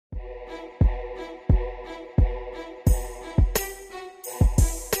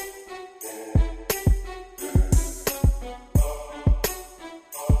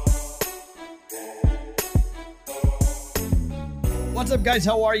What's up, guys?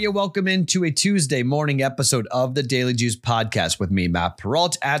 How are you? Welcome into a Tuesday morning episode of the Daily Juice Podcast with me, Matt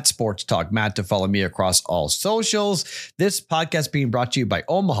Perrault, at Sports Talk Matt, to follow me across all socials. This podcast being brought to you by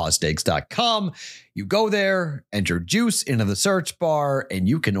omahasteaks.com. You go there, enter juice into the search bar, and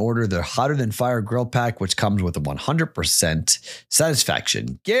you can order the Hotter Than Fire Grill Pack, which comes with a 100%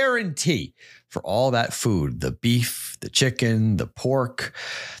 satisfaction guarantee for all that food, the beef, the chicken, the pork,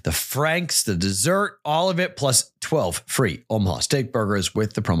 the franks, the dessert, all of it, plus 12 free Omaha steak burgers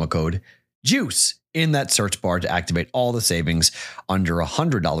with the promo code JUICE in that search bar to activate all the savings under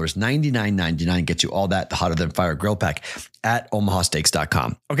 $100. $99.99 gets you all that, the Hotter Than Fire Grill Pack at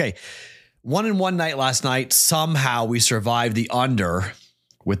omahasteaks.com. Okay, 1-1 night last night. Somehow we survived the under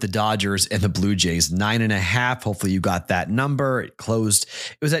with the Dodgers and the Blue Jays, 9.5. Hopefully you got that number. It closed.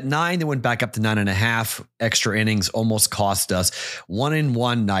 It was at 9. They went back up to 9.5. Extra innings almost cost us.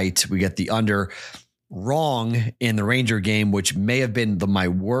 1-1 night. We get the under wrong in the Ranger game, which may have been my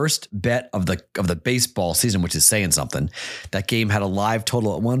worst bet of the baseball season, which is saying something. That game had a live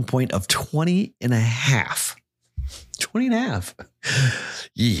total at one point of 20.5. 20.5.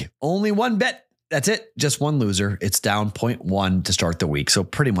 Yeah. Only one bet. That's it. Just one loser. It's down 0.1 to start the week. So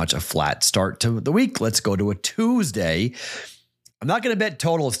pretty much a flat start to the week. Let's go to a Tuesday. I'm not going to bet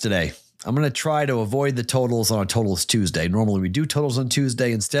totals today. I'm going to try to avoid the totals on a totals Tuesday. Normally we do totals on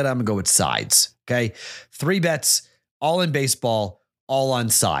Tuesday. Instead, I'm going to go with sides. Okay. 3 bets, all in baseball, all on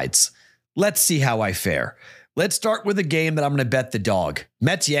sides. Let's see how I fare. Let's start with a game that I'm going to bet the dog.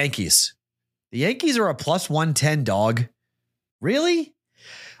 Mets Yankees. The Yankees are a plus 110 dog. Really?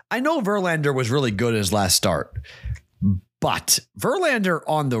 I know Verlander was really good in his last start, but Verlander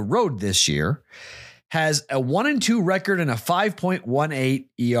on the road this year has a 1-2 record and a 5.18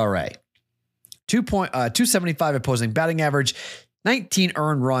 ERA, 275 opposing batting average, 19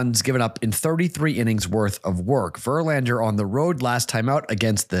 earned runs given up in 33 innings worth of work. Verlander on the road last time out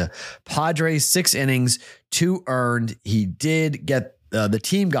against the Padres, 6 innings, 2 earned. He did get the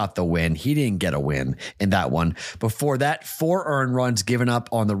team got the win. He didn't get a win in that one. Before that, 4 earned runs given up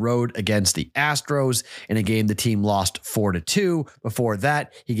on the road against the Astros in a game the team lost 4-2. Before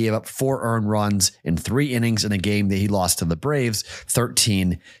that, he gave up 4 earned runs in 3 innings in a game that he lost to the Braves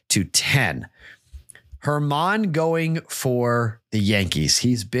 13-10. Herman going for the Yankees.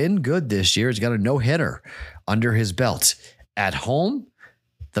 He's been good this year. He's got a no-hitter under his belt. At home,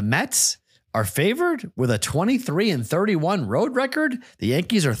 the Mets are favored with a 23-31 road record. The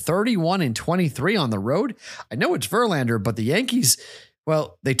Yankees are 31-23 on the road. I know it's Verlander, but the Yankees,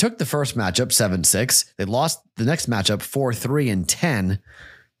 well, they took the first matchup 7-6. They lost the next matchup 4-3-10.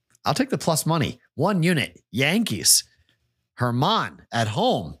 I'll take the plus money. 1 unit, Yankees. Herman at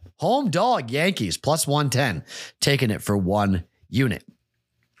home. Home dog, Yankees, plus 110. Taking it for 1 unit.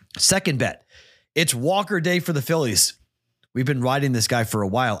 Second bet. It's Walker Day for the Phillies. We've been riding this guy for a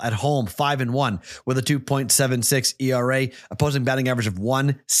while. At home, 5-1 with a 2.76 ERA, opposing batting average of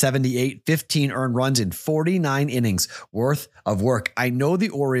 178, 15 earned runs in 49 innings worth of work. I know the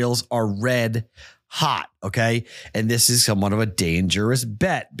Orioles are red hot, okay? And this is somewhat of a dangerous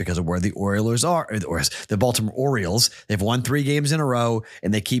bet because of where the Orioles are, or the Baltimore Orioles. They've won 3 games in a row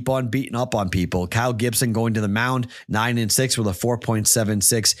and they keep on beating up on people. Kyle Gibson going to the mound, 9-6 with a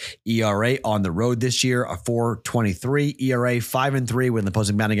 4.76 ERA on the road this year, a 4.23 ERA, 5-3 with an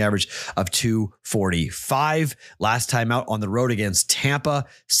opposing batting average of 2.45. Last time out on the road against Tampa,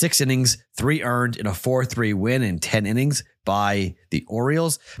 6 innings, 3 earned in a 4-3 win in 10 innings by the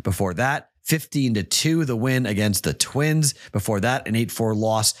Orioles. Before that, 15-2, the win against the Twins. Before that, an 8-4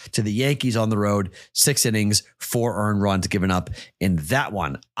 loss to the Yankees on the road. 6 innings, 4 earned runs given up in that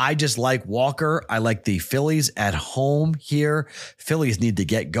one. I just like Walker. I like the Phillies at home here. Phillies need to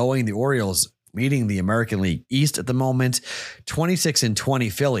get going. The Orioles leading the American League East at the moment.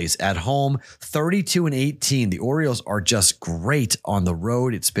 26-20 Phillies at home. 32-18. The Orioles are just great on the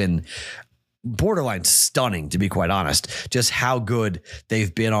road. It's been borderline stunning, to be quite honest, just how good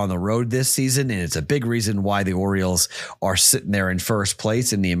they've been on the road this season. And it's a big reason why the Orioles are sitting there in first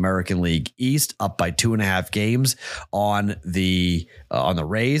place in the American League East, up by 2.5 games on the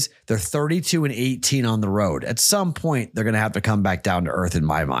Rays. They're 32-18 on the road. At some point, they're going to have to come back down to earth in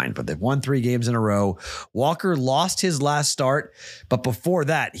my mind, but they've won 3 games in a row. Walker lost his last start, but before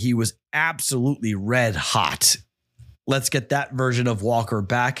that, he was absolutely red hot. Let's get that version of Walker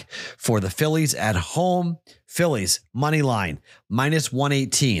back for the Phillies at home. Phillies money line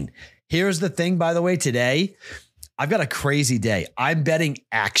 -118. Here's the thing, by the way, today I've got a crazy day. I'm betting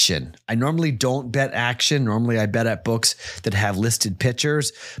action. I normally don't bet action. Normally I bet at books that have listed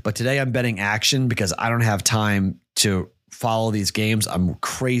pitchers, but today I'm betting action because I don't have time to follow these games. I'm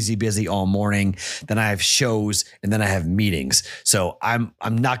crazy busy all morning. Then I have shows and then I have meetings. So I'm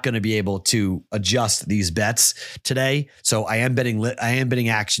not going to be able to adjust these bets today. So I am betting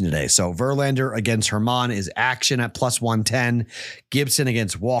action today. So Verlander against Herman is action at plus 110. Gibson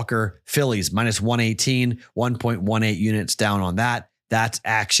against Walker, Phillies minus 118, 1.18 units down on that. That's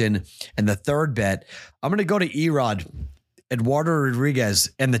action. And the third bet, I'm going to go to Erod. Eduardo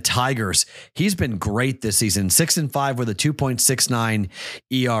Rodriguez and the Tigers. He's been great this season. 6-5 with a 2.69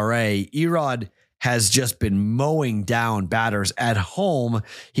 ERA. Erod has just been mowing down batters at home.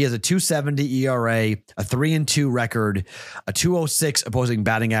 He has a 2.70 ERA, a 3-2 record, a 2.06 opposing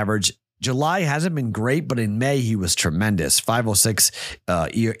batting average. July hasn't been great, but in May he was tremendous.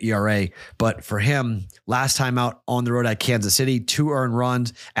 5.06 ERA. But for him, last time out on the road at Kansas City, 2 earned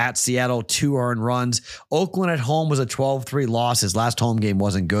runs. At Seattle, 2 earned runs. Oakland at home was a 12-3 loss. His last home game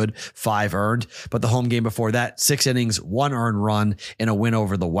wasn't good, 5 earned. But the home game before that, 6 innings, 1 earned run in a win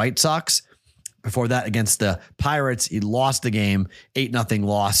over the White Sox. Before that, against the Pirates, he lost the game, 8-0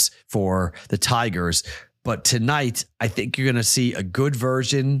 loss for the Tigers. But tonight, I think you're going to see a good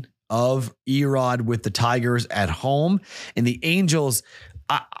version of Erod with the Tigers at home. And the Angels,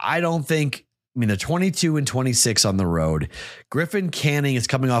 I don't think, they're 22-26 on the road. Griffin Canning is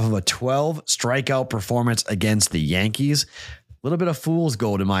coming off of a 12 strikeout performance against the Yankees. A little bit of fool's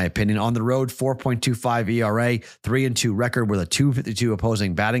gold, in my opinion. On the road, 4.25 ERA, 3-2 record with a 2.52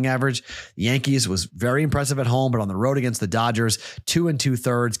 opposing batting average. The Yankees was very impressive at home, but on the road against the Dodgers, 2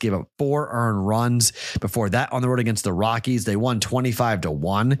 2/3, gave up 4 earned runs. Before that, on the road against the Rockies, they won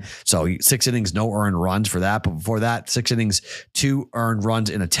 25-1. So 6 innings, no earned runs for that. But before that, 6 innings, 2 earned runs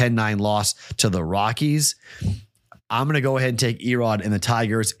in a 10-9 loss to the Rockies. I'm going to go ahead and take Erod and the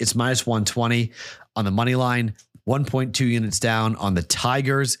Tigers. It's minus 120 on the money line. 1.2 units down on the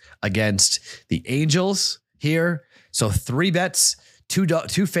Tigers against the Angels here. So 3 bets, 2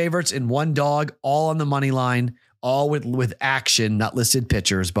 favorites and 1 dog, all on the money line, all with action, not listed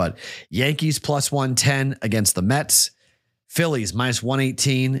pitchers, but Yankees plus 110 against the Mets, Phillies minus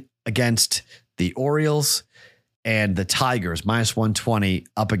 118 against the Orioles, and the Tigers minus 120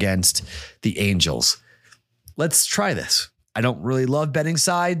 up against the Angels. Let's try this. I don't really love betting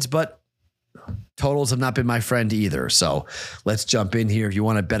sides, but totals have not been my friend either. So let's jump in here. If you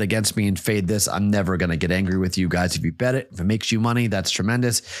want to bet against me and fade this, I'm never going to get angry with you guys. If you bet it, if it makes you money, that's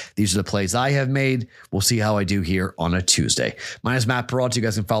tremendous. These are the plays I have made. We'll see how I do here on a Tuesday. My name is Matt Perrault. You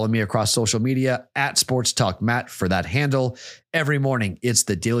guys can follow me across social media at Sports Talk Matt for that handle. Every morning, it's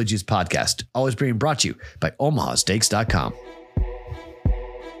the Daily Juice Podcast, always being brought to you by OmahaSteaks.com.